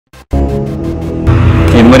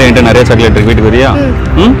மாதிரி என்கிட்ட நிறைய சாக்லேட் இருக்கு, வீட்டுக்கு வரியா?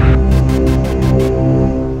 ம்.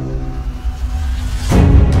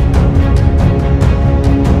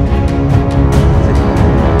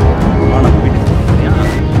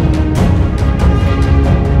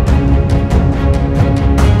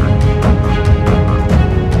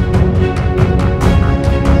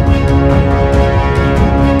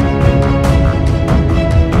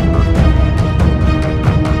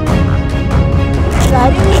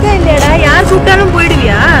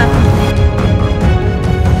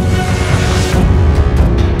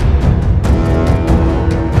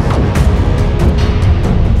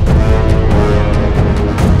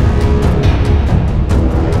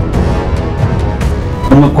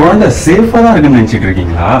 உங்க குழந்தை சேஃபா தான் இருக்குன்னு நினைச்சிட்டு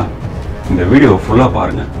இருக்கீங்களா? இந்த வீடியோ ஃபுல்லா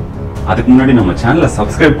பாருங்க. அதுக்கு முன்னாடி நம்ம சேனலை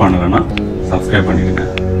சப்ஸ்கிரைப் பண்ணலன்னா சப்ஸ்கிரைப் பண்ணிடுங்க.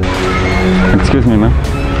 எக்ஸ்கியூஸ் மீ மேம்,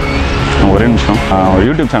 ஒரே நிமிஷம். ஒரு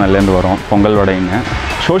யூடியூப் சேனல்லேருந்து வரோம், பொங்கல் வடைங்க.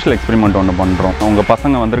 சோஷியல் எக்ஸ்பெரிமெண்ட் ஒன்று பண்ணுறோம். உங்கள்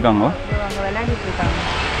பசங்க வந்திருக்காங்களா?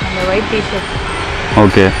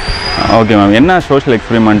 Okay okay ma'am. என்ன சோஷியல்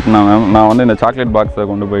எக்ஸ்பெரிமெண்ட்னா மேம், நான் வந்து இந்த சாக்லேட் பாக்ஸை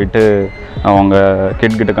கொண்டு போயிட்டு அவங்க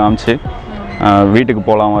கிட்ட காமிச்சு வீட்டுக்கு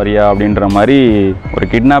போகலாம் வரியா அப்படின்ற மாதிரி ஒரு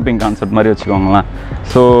கிட்னாப்பிங் கான்செப்ட் மாதிரி வச்சுக்கோங்களேன்.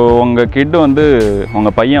 ஸோ உங்கள் கிட் வந்து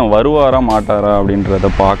உங்கள் பையன் வருவாரா மாட்டாரா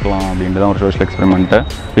அப்படின்றத பார்க்கலாம் அப்படின்ட்டு தான் ஒரு சோஷியல் எக்ஸ்பெரிமெண்ட்டு.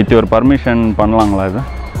 வித் ஒரு பர்மிஷன் பண்ணலாங்களா? இது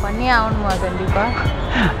பண்ணி ஆகணுமா?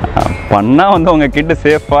 கண்டிப்பாக பண்ணால் வந்து உங்கள் கிட்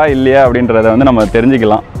சேஃபா இல்லையா அப்படின்றத வந்து நம்ம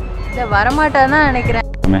தெரிஞ்சுக்கலாம். இல்லை வரமாட்டான்னு தான் நினைக்கிறேன்.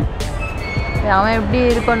 அவன் எப்படி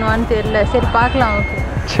இது பண்ணுவான்னு தெரியல. சரி பார்க்கலாம். ஓகே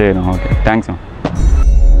சரி ஓகே, தேங்க்ஸ் மேம்.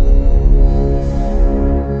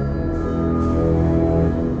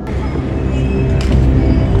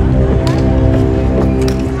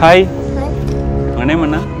 ஹாய், உங்கள் நேம்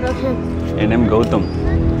என்ன? என் நேம் கௌதம்.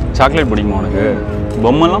 சாக்லேட் பிடிக்குமா உனக்கு?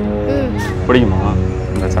 பொம்மைலாம் பிடிக்குமா?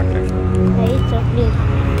 இந்த சாக்லேட்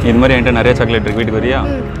இது மாதிரி என்கிட்ட நிறைய சாக்லேட் இருக்கு, வீட்டுக்கு வரியா?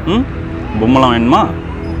 ம். பொம்மைலாம் வேணுமா?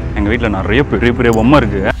 எங்கள் வீட்டில் நிறைய பெரிய பெரிய பொம்மை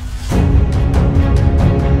இருக்கு.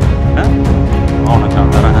 உனக்கு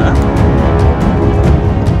நான் தரேன்.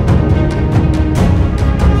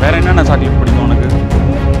 வேற என்னென்ன சாக்லேட் பிடிக்கும் உனக்கு?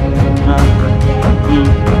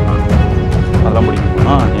 அதெல்லாம்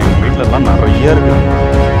பிடிக்குமா? எங்கள் வீட்டிலலாம் நிறைய இருக்கு,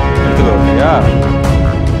 எடுத்துக்கோ இல்லையா?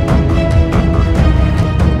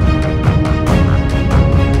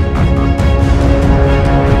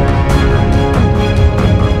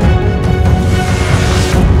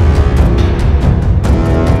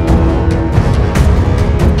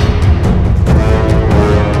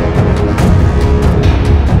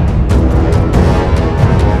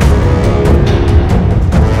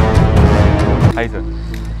 Hi sir.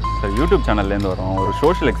 சார் யூடியூப் சேனல்லேருந்து வரோம். ஒரு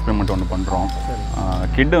சோஷியல் எக்ஸ்பெரிமெண்ட் ஒன்று பண்ணுறோம்.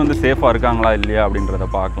 கிட்டு வந்து சேஃபாக இருக்காங்களா இல்லையா அப்படின்றத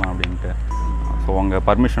பார்க்கலாம் அப்படின்ட்டு. ஸோ உங்கள்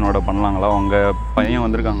பர்மிஷனோட பண்ணலாங்களா? உங்கள் பையன்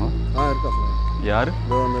வந்திருக்காங்களா? யார்?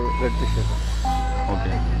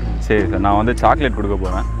 ஓகே சரி சார். நான் வந்து சாக்லேட் கொடுக்க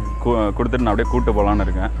போகிறேன். கொடுத்துட்டு நான் அப்படியே கூப்பிட்டு போகலான்னு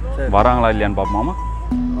இருக்கேன். வராங்களா இல்லையான்னு பார்ப்போமா?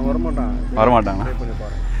 வரமாட்டாங்களா?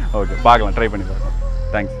 ஓகே பார்க்கலாம், ட்ரை பண்ணி பார்க்கலாம்.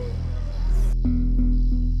 தேங்க்ஸ்.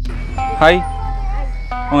 ஹாய்,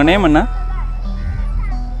 உங்கள் நேம் என்ன?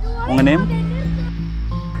 உங்கள் நேம்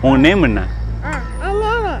என்ன?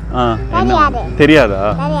 என்ன தெரியாதா?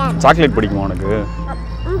 சாக்லேட் பிடிக்குமா உனக்கு?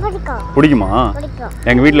 பிடிக்குமா?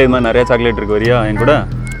 எங்கள் வீட்டில் இது மாதிரி நிறைய சாக்லேட் இருக்கு, வரியா என் கூட?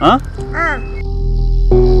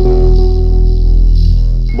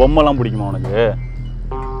 பொம்மைலாம் பிடிக்குமா உனக்கு?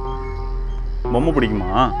 பொம்மை பிடிக்குமா?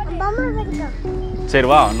 சரி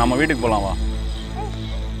வா, நம்ம வீட்டுக்கு போகலாம் வா.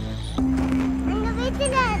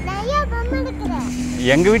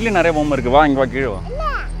 எங்கள் வீட்லேயும் நிறைய பொம்மை இருக்கு, வா இங்கே வா, கீழே வா.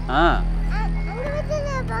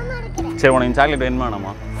 சரி உனக்கு சாக்லேட் வேணுமா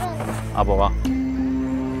வேணாமா? அப்போ வா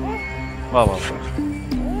வா வா.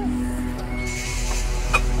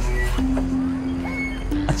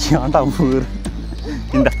 ஆண்டா ஊர்.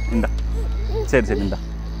 இந்தா இந்தா. சரி சரி இந்தா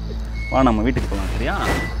வா, நம்ம வீட்டுக்கு போகலாம் சரியா?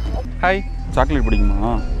 ஹாய், சாக்லேட்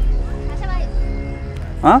பிடிக்குமா?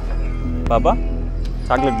 பாப்பா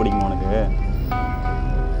சாக்லேட் பிடிக்குமா உனக்கு?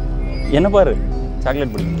 என்ன பாரு,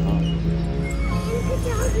 சாக்லேட் பிடிக்குமா?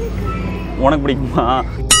 உனக்கு பிடிக்குமா?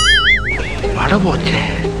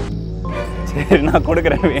 சரி நான்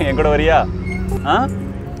கொடுக்குறேன், என் கூட வரியா?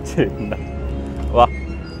 சரி வா,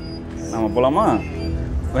 நம்ம போலாமா?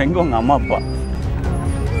 எங்க உங்க அம்மா அப்பா?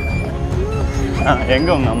 எங்க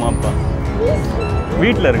உங்க அம்மா அப்பா?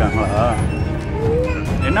 வீட்டில் இருக்காங்களா?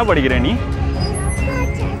 என்ன படிக்கிற நீ?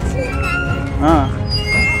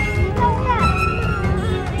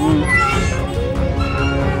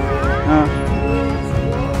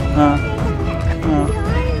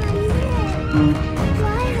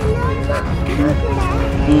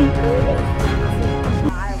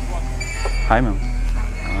 ஹாய் மேம்,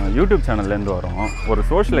 யூடியூப் சேனல்லேருந்து வரோம். ஒரு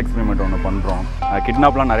சோஷியல் எக்ஸ்பெரிமெண்ட் ஒன்று பண்ணுறோம்.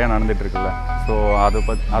 கிட்னாப்லாம் நிறையா நடந்துகிட்ருக்குல்ல, ஸோ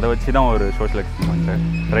அதை வச்சு தான் ஒரு சோஷியல் எக்ஸ்பெரிமெண்ட்டு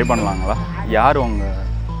ட்ரை பண்ணலாங்களா? யார் உங்கள்?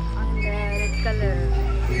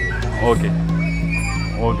 Okay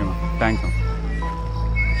okay ma'am, thanks ma'am.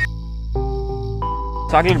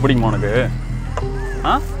 Chocolate பிடிக்குமா உனக்கு?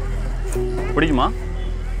 ஆ பிடிக்குமா?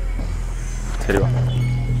 சரி வா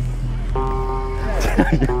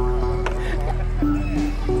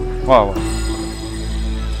வா வா.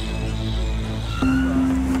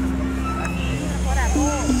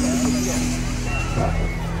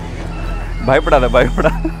 பயப்படாத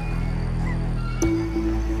பயப்படாத.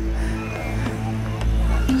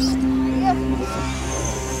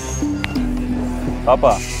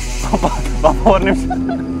 பாப்பா பாப்பா பாப்பா ஒரு நிமிஷம்.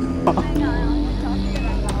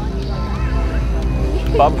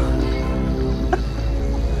 பாப்பா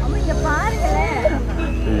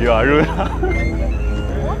ஐயோ அழுவுறா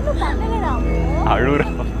அழுவுறா.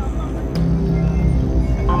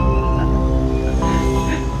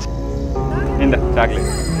 இந்த சாக்லேட்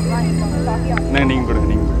நீங்கள் கொடுங்க,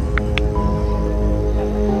 நீங்கள்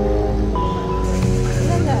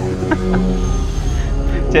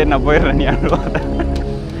சரி நான் போயிடுறேன், நீ அழுவாத.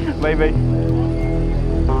 By by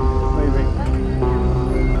by by.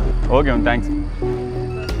 Okay ma'am, thanks.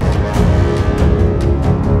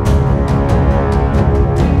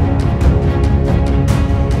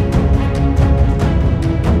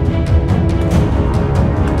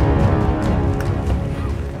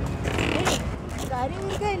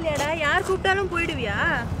 யார் கூப்பிட்டாலும் போயிடுவியா?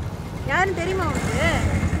 யாருன்னு தெரியுமா உனக்கு?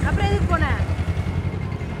 அப்புறம் எதுக்கு போன?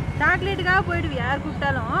 சாக்லேட்டுக்காக போயிடுவியா? யார்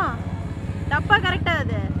கூப்பிட்டாலும் தப்பா கரெக்டா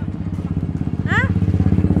அது? ஆ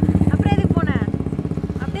அப்புறம் எதுக்கு போன?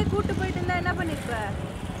 அப்படியே கூப்பிட்டு போயிட்டு இருந்தா என்ன பண்ணிருப்ப?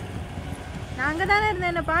 நான் அங்கே தானே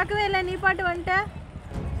இருந்தேன், என்னை பார்க்கவே இல்லை, நீ பாட்டு வந்துட்ட.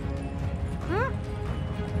 ம்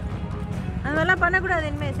அதெல்லாம்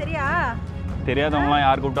பண்ணக்கூடாது இனிமே, சரியா? தெரியாதவங்களாம்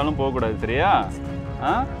யார் கூப்பிட்டாலும் போகக்கூடாது, சரியா?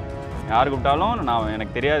 ஆ யார் கூப்பிட்டாலும் நான்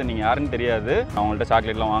எனக்கு தெரியாது, நீங்கள் யாருன்னு தெரியாது, நான் உங்கள்கிட்ட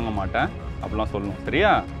சாக்லேட்லாம் வாங்க மாட்டேன் அப்படிலாம் சொல்லணும், சரியா?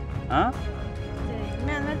 ஆ சரி,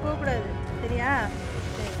 இன்னும் அந்த மாதிரி போகக்கூடாது, சரியா?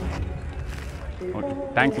 Okay,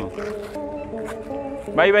 thanks ma'am.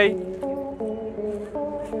 By by.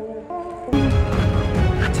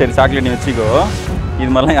 சரி சாக்லேட் நீ வச்சுக்கோ,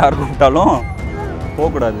 இது மாதிரிலாம் யார் கூப்பிட்டாலும்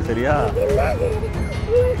போகக்கூடாது, சரியா?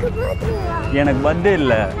 எனக்கு பர்த்டே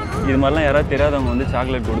இல்லை, இது மாதிரிலாம் யாராவது தெரியாதவங்க வந்து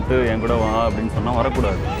சாக்லேட் கொடுத்து என் கூட வா அப்படின்னு சொன்னால்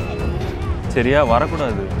வரக்கூடாது, சரியா?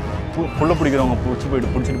 வரக்கூடாது. புள்ள பிடிக்கிறவங்க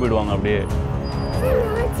பிடிச்சிட்டு போயிடுவாங்க அப்படியே.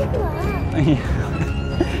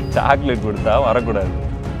 சாக்லேட் கொடுத்தா வரக்கூடாது,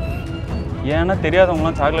 ஏன்னா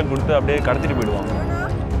தெரியாதவங்களாம் சாக்லேட் கொடுத்து அப்படியே கடத்திட்டு போயிடுவாங்க.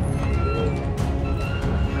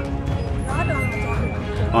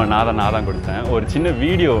 நான் தான் கொடுத்தேன். ஒரு சின்ன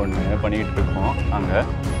வீடியோ ஒன்று பண்ணிக்கிட்டு இருக்கோம் அங்கே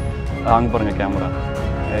பாருங்கள் கேமரா.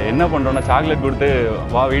 என்ன பண்ணுறோன்னா சாக்லேட் கொடுத்து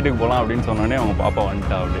வா வீட்டுக்கு போகலாம் அப்படின்னு சொன்னோடனே அவங்க பாப்பா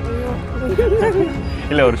வந்துட்டா அப்படி.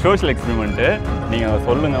 இல்லை ஒரு சோஷியல் எக்ஸ்பெரிமெண்ட்டு, நீங்கள்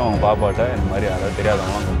சொல்லுங்கள் அவங்க பாப்பாட்ட இந்த மாதிரி யாராவது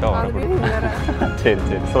தெரியாதவங்களாம் கூப்பிட்டா வரக்கூடாது. சரி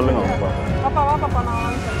சரி சொல்லுங்கள் அவங்க பாப்பா.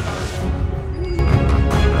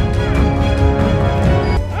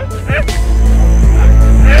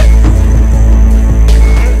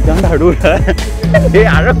 ஏன்டா அழுவுற?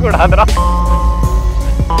 ஏய் அழக்கூடாதுடா.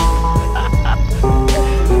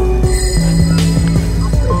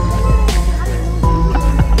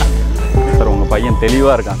 சார் உங்கள் பையன்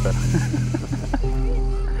தெளிவாக இருக்கான் சார்.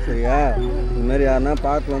 சரியா? இந்த மாதிரி யாருன்னா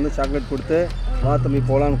பார்க்கில் வந்து சாக்லேட் கொடுத்து வா தம்பி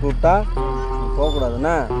போகலான்னு கூப்பிட்டா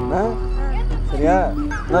போகக்கூடாதுண்ணா, சரியா?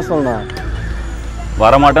 என்ன சொல்லணும்?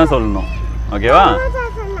 வரமாட்டேன்னு சொல்லணும், ஓகேவா?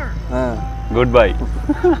 Good bye.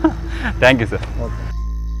 Thank you sir.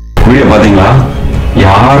 Video பார்த்தீங்களா?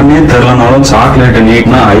 யாருன்னே தெரியலனாலும் சாக்லேட்டை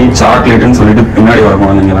நீட்னா சாக்லேட்டுன்னு சொல்லிட்டு பின்னாடி வர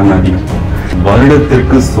குழந்தைங்களாங்க அதிகம்.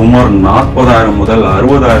 வருடத்திற்கு சுமார் 40,000 முதல்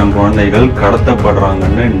 60,000 குழந்தைகள்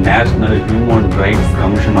கடத்தப்படுறாங்கன்னு national human rights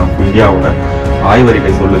commission of இந்தியாவோட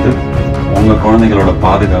ஆய்வறிக்கை சொல்லுது. உங்க குழந்தைகளோட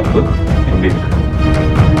பாதுகாப்பு எப்படி இருக்கு?